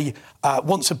once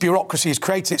a bureaucracy is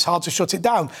created, it's hard to shut it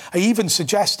down. I even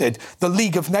suggested the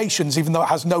League of Nations, even though it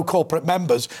has no corporate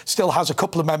members, still has a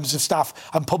couple of members of staff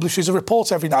and publishes a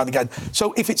report every now and again.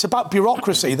 So if it's about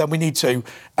bureaucracy, then we need to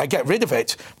get rid of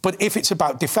it. But if it's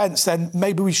about defence, then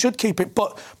maybe we should keep it.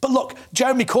 But look,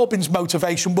 Jeremy Corbyn's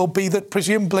motivation will be that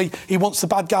presumably he wants the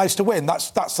bad guys to win.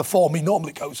 That's the form he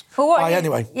normally goes by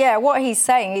anyway. Yeah, what he's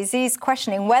saying is he's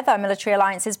questioning whether military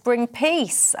alliances bring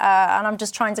peace. And I'm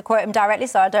just trying to quote him directly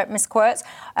so I don't misquote.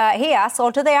 He asks, or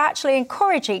do they actually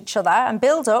encourage each other and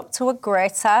build up to a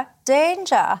greater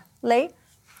danger? Lee?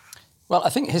 Well, I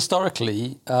think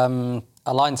historically,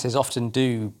 alliances often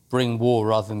do bring war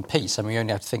rather than peace. I mean, we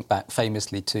only have to think back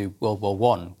famously to World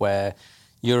War I, where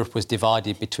Europe was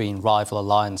divided between rival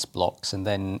alliance blocs, and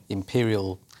then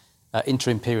inter-imperial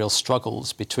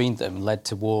struggles between them led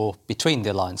to war between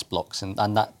the alliance blocs, and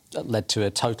that led to a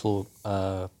total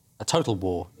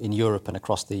war in Europe and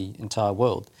across the entire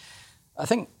world. I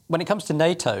think when it comes to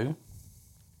NATO,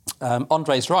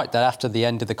 Andre's right that after the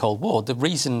end of the Cold War, the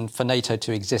reason for NATO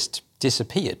to exist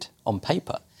disappeared on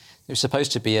paper. It was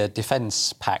supposed to be a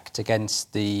defence pact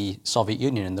against the Soviet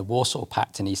Union and the Warsaw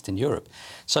Pact in Eastern Europe.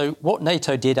 So what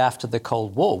NATO did after the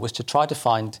Cold War was to try to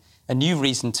find a new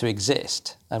reason to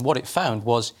exist. And what it found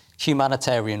was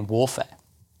humanitarian warfare,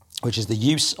 which is the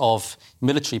use of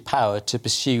military power to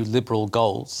pursue liberal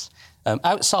goals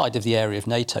outside of the area of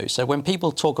NATO. So when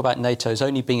people talk about NATO as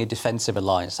only being a defensive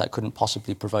alliance that couldn't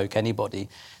possibly provoke anybody,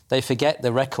 they forget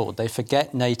the record. They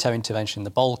forget NATO intervention in the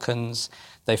Balkans.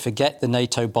 They forget the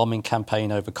NATO bombing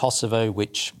campaign over Kosovo,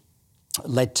 which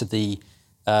led to the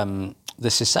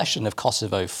secession of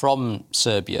Kosovo from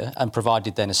Serbia and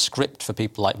provided then a script for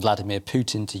people like Vladimir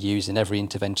Putin to use in every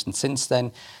intervention since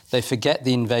then. They forget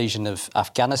the invasion of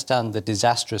Afghanistan, the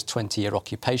disastrous 20-year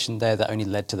occupation there that only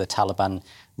led to the Taliban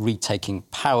retaking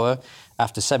power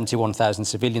after 71,000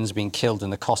 civilians being killed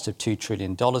and the cost of $2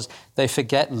 trillion. They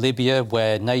forget Libya,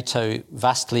 where NATO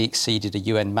vastly exceeded a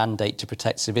UN mandate to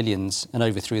protect civilians and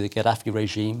overthrew the Gaddafi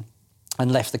regime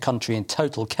and left the country in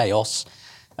total chaos,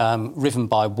 riven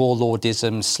by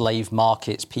warlordism, slave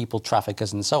markets, people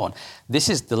traffickers and so on. This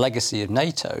is the legacy of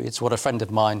NATO. It's what a friend of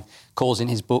mine calls in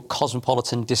his book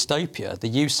cosmopolitan dystopia. The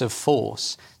use of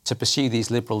force to pursue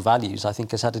these liberal values, I think,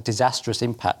 has had a disastrous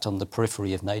impact on the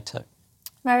periphery of NATO.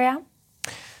 Marianne?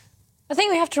 I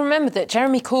think we have to remember that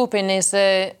Jeremy Corbyn is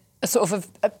a sort of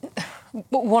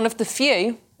one of the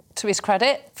few, to his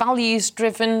credit,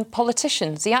 values-driven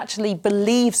politicians. He actually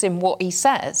believes in what he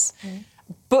says.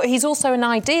 But he's also an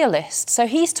idealist. So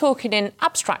he's talking in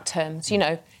abstract terms, you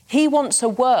know. He wants a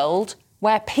world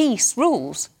where peace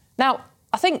rules. Now,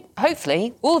 I think,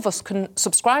 hopefully, all of us can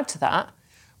subscribe to that.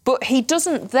 But he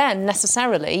doesn't then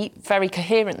necessarily, very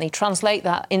coherently, translate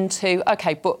that into,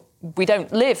 OK, but we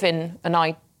don't live in an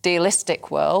idealistic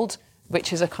world,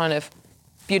 which is a kind of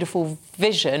beautiful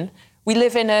vision. We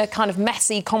live in a kind of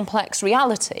messy, complex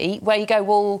reality where you go,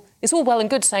 well, it's all well and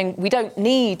good saying we don't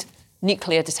need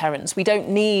nuclear deterrence, we don't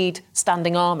need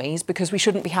standing armies because we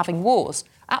shouldn't be having wars.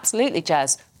 Absolutely,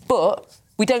 Jez. But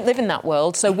we don't live in that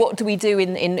world, so what do we do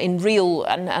in real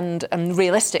and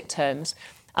realistic terms?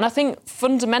 And I think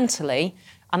fundamentally,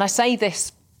 and I say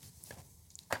this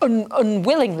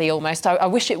unwillingly almost, I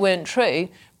wish it weren't true,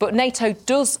 but NATO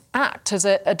does act as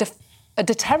a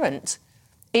deterrent.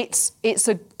 It's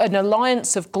an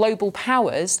alliance of global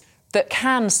powers that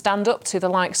can stand up to the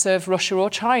likes of Russia or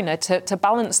China to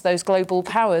balance those global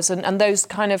powers and those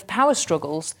kind of power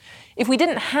struggles. If we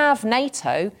didn't have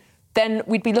NATO, then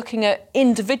we'd be looking at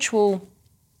individual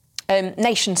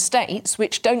nation states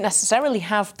which don't necessarily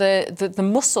have the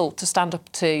muscle to stand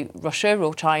up to Russia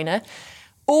or China,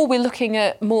 or we're looking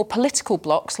at more political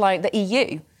blocs like the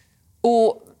EU,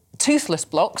 or toothless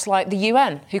blocs like the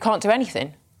UN, who can't do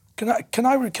anything. Can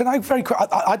I very quick?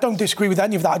 I don't disagree with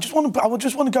any of that. I just want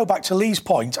to go back to Lee's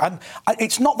point, and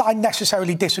it's not that I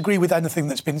necessarily disagree with anything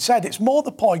that's been said. It's more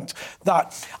the point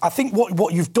that I think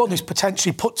what you've done is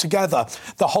potentially put together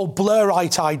the whole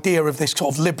Blairite idea of this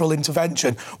sort of liberal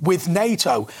intervention with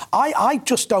NATO. I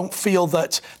just don't feel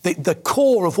that the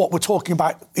core of what we're talking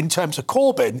about in terms of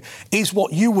Corbyn is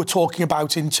what you were talking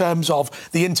about in terms of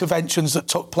the interventions that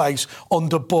took place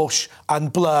under Bush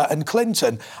and Blair and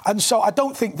Clinton. And so I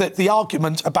don't think that the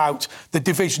argument about the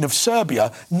division of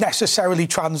Serbia necessarily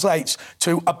translates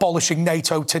to abolishing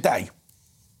NATO today.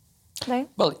 No?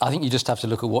 Well, I think you just have to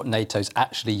look at what NATO's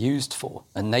actually used for.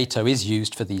 And NATO is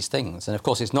used for these things. And, of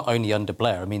course, it's not only under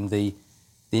Blair. I mean, the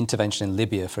intervention in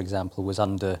Libya, for example, was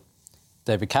under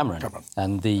David Cameron.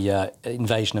 And the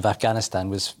invasion of Afghanistan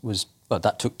was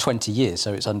that took 20 years.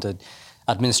 So it's under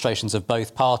administrations of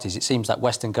both parties. It seems that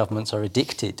Western governments are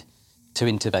addicted to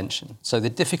intervention. So the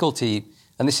difficulty...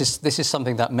 And this is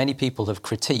something that many people have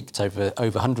critiqued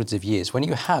over hundreds of years. When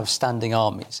you have standing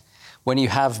armies, when you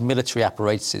have military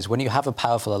apparatuses, when you have a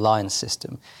powerful alliance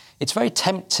system, it's very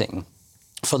tempting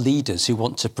for leaders who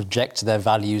want to project their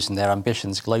values and their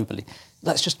ambitions globally.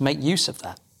 Let's just make use of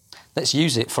that. Let's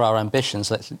use it for our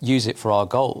ambitions. Let's use it for our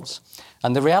goals.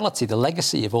 And the reality, the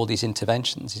legacy of all these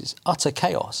interventions is utter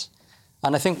chaos.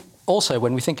 And I think also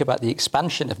when we think about the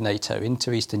expansion of NATO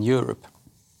into Eastern Europe,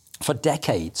 for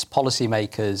decades,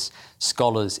 policymakers,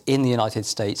 scholars in the United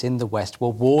States, in the West, were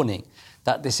warning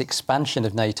that this expansion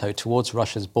of NATO towards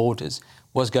Russia's borders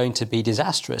was going to be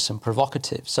disastrous and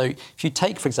provocative. So if you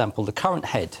take, for example, the current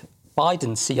head,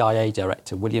 Biden's CIA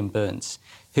director, William Burns,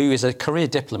 who is a career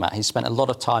diplomat, he spent a lot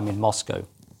of time in Moscow.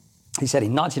 He said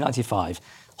in 1995,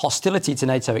 hostility to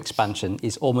NATO expansion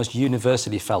is almost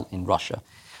universally felt in Russia.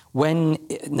 When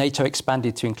NATO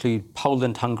expanded to include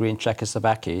Poland, Hungary and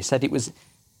Czechoslovakia, he said it was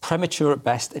premature at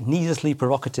best and needlessly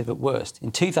provocative at worst.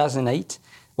 In 2008,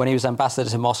 when he was ambassador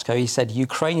to Moscow, he said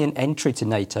Ukrainian entry to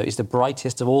NATO is the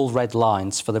brightest of all red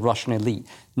lines for the Russian elite.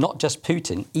 Not just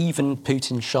Putin, even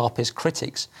Putin's sharpest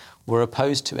critics were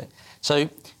opposed to it. So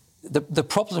the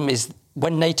problem is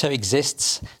when NATO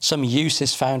exists, some use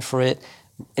is found for it,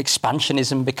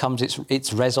 expansionism becomes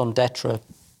its raison d'etre.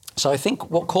 So I think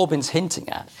what Corbyn's hinting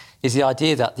at is the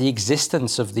idea that the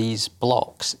existence of these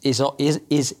blocs is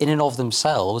in and of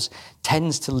themselves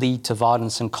tends to lead to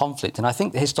violence and conflict. And I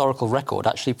think the historical record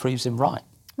actually proves him right.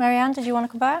 Marianne, did you want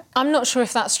to come back? I'm not sure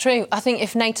if that's true. I think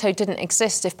if NATO didn't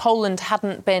exist, if Poland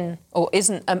hadn't been or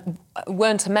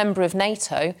weren't a member of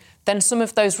NATO, then some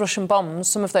of those Russian bombs,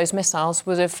 some of those missiles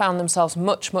would have found themselves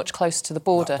much, much closer to the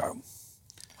border. No.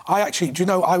 I actually, do you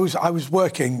know, I was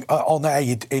working on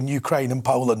aid in Ukraine and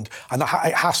Poland, and it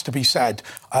has to be said,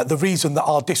 the reason that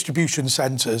our distribution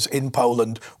centres in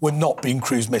Poland were not being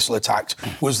cruise missile attacked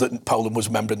was that Poland was a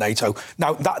member of NATO.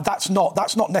 Now, that's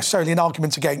not necessarily an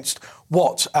argument against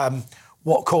what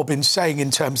Corbyn's saying in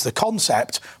terms of the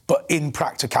concept, but in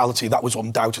practicality, that was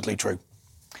undoubtedly true.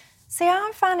 See,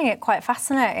 I'm finding it quite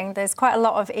fascinating. There's quite a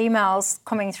lot of emails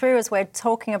coming through as we're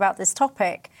talking about this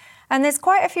topic. And there's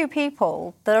quite a few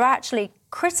people that are actually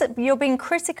you're being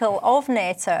critical of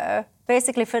NATO,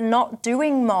 basically for not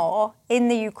doing more in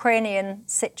the Ukrainian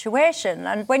situation.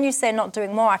 And when you say not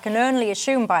doing more, I can only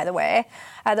assume, by the way,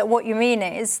 that what you mean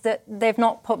is that they've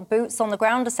not put boots on the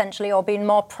ground, essentially, or been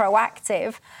more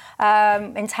proactive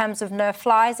in terms of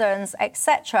no-fly zones,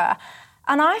 etc.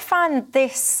 And I find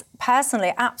this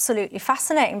personally absolutely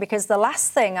fascinating because the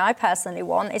last thing I personally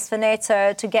want is for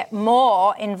NATO to get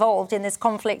more involved in this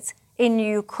conflict in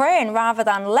Ukraine rather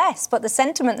than less. But the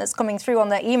sentiment that's coming through on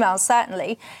the emails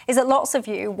certainly is that lots of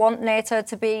you want NATO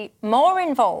to be more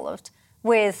involved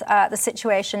with the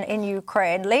situation in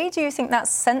Ukraine. Lee, do you think that's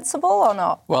sensible or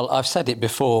not? Well, I've said it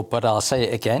before, but I'll say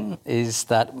it again, is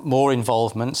that more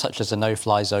involvement, such as a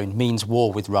no-fly zone, means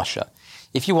war with Russia.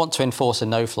 If you want to enforce a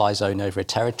no-fly zone over a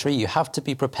territory, you have to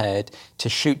be prepared to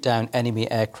shoot down enemy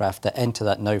aircraft that enter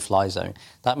that no-fly zone.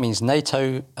 That means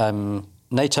NATO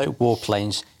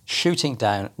warplanes shooting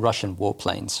down Russian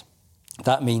warplanes.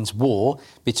 That means war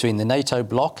between the NATO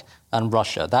bloc and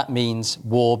Russia. That means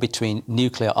war between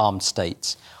nuclear-armed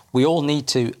states. We all need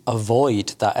to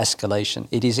avoid that escalation.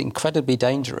 It is incredibly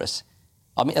dangerous.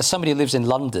 I mean, as somebody who lives in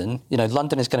London, you know,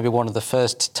 London is going to be one of the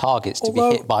first targets to be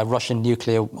hit by Russian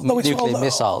nuclear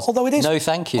missiles. No,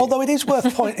 thank you. Although it is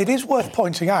worth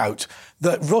pointing out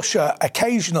that Russia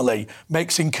occasionally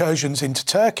makes incursions into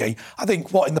Turkey. I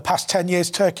think, in the past 10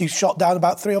 years, Turkey's shot down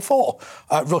about 3 or 4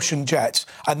 Russian jets,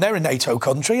 and they're a NATO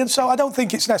country. And so I don't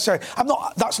think it's necessary.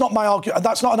 That's not my argument.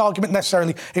 That's not an argument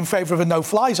necessarily in favour of a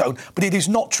no-fly zone. But it is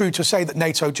not true to say that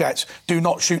NATO jets do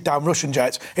not shoot down Russian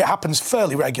jets. It happens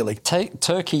fairly regularly.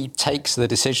 Turkey takes the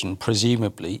decision,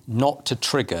 presumably, not to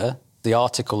trigger the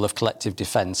article of collective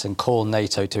defence and call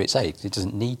NATO to its aid. It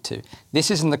doesn't need to. This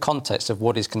is in the context of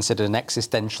what is considered an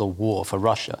existential war for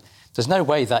Russia. There's no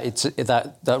way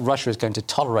that Russia is going to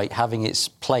tolerate having its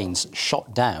planes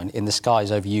shot down in the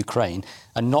skies over Ukraine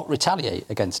and not retaliate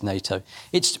against NATO.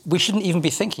 We shouldn't even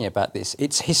be thinking about this.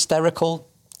 It's hysterical.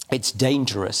 It's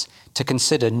dangerous to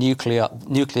consider nuclear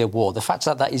war. The fact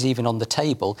that is even on the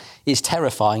table is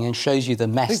terrifying and shows you the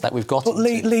mess that we've got into.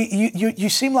 Lee, you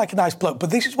seem like a nice bloke, but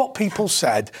this is what people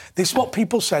said. This is what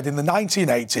people said in the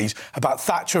 1980s about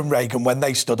Thatcher and Reagan when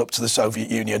they stood up to the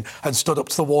Soviet Union and stood up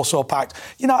to the Warsaw Pact.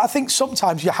 You know, I think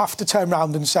sometimes you have to turn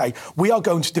around and say, we are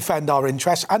going to defend our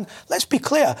interests. And let's be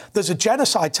clear, there's a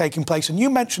genocide taking place. And you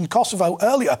mentioned Kosovo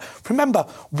earlier. Remember,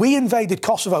 we invaded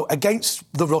Kosovo against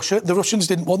the Russians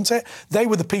didn't want it. They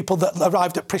were the people that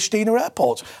arrived at Pristina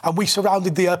airport, and we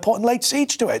surrounded the airport and laid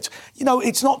siege to it. You know,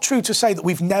 it's not true to say that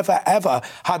we've never, ever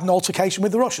had an altercation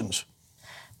with the Russians.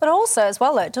 But also, as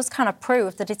well, it does kind of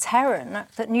prove the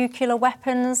deterrent that nuclear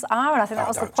weapons are. And I think that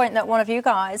was the point that one of you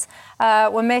guys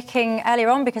were making earlier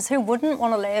on, because who wouldn't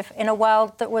want to live in a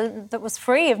world that was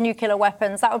free of nuclear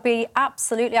weapons? That would be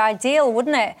absolutely ideal,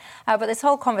 wouldn't it? But this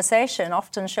whole conversation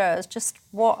often shows just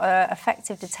what an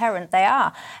effective deterrent they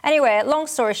are. Anyway, long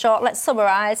story short, let's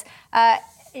summarise.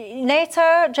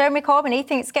 NATO, Jeremy Corbyn, he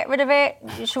thinks get rid of it.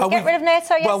 Should we get rid of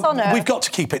NATO, yes or no? We've got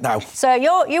to keep it now. So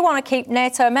you want to keep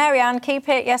NATO. Mary-Anne, keep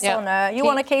it, yes or no? You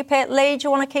want to keep it. Lee, do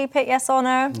you want to keep it, yes or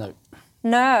no? No.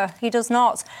 No, he does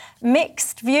not.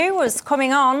 Mixed views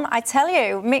coming on, I tell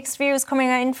you. Mixed views coming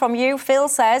in from you. Phil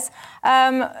says,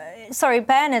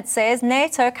 Bernard says,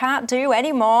 NATO can't do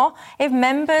any more if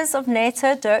members of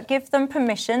NATO don't give them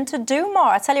permission to do more.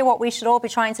 I tell you what we should all be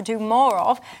trying to do more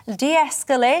of,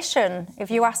 de-escalation, if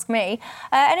you ask me.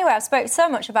 Anyway, I've spoken so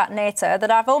much about NATO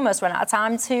that I've almost run out of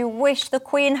time to wish the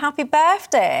Queen happy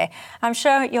birthday. I'm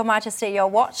sure, Your Majesty, you're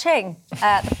watching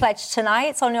the pledge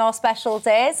tonight on your special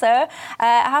day, so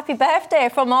happy birthday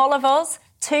from all of us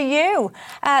to you.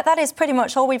 That is pretty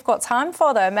much all we've got time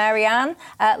for, though. Mary-Anne,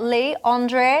 Lee,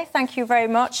 Andre, thank you very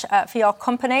much for your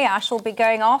company. I shall be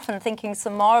going off and thinking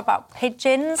some more about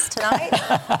pigeons tonight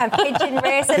and pigeon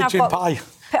racing. Pigeon pie.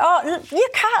 Oh, you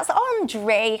can't.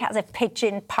 Andre has a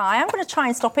pigeon pie. I'm going to try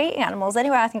and stop eating animals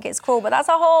anyway. I think it's cool, but that's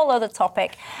a whole other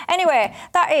topic. Anyway,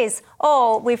 that is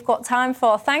all we've got time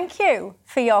for. Thank you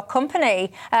for your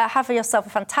company. Have yourself a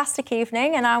fantastic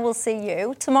evening, and I will see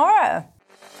you tomorrow.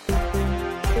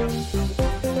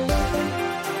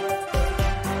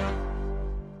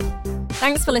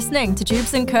 Thanks for listening to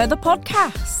Jubes & Co, the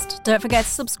podcast. Don't forget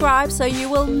to subscribe so you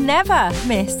will never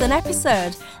miss an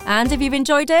episode. And if you've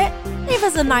enjoyed it, leave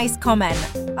us a nice comment.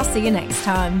 I'll see you next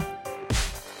time.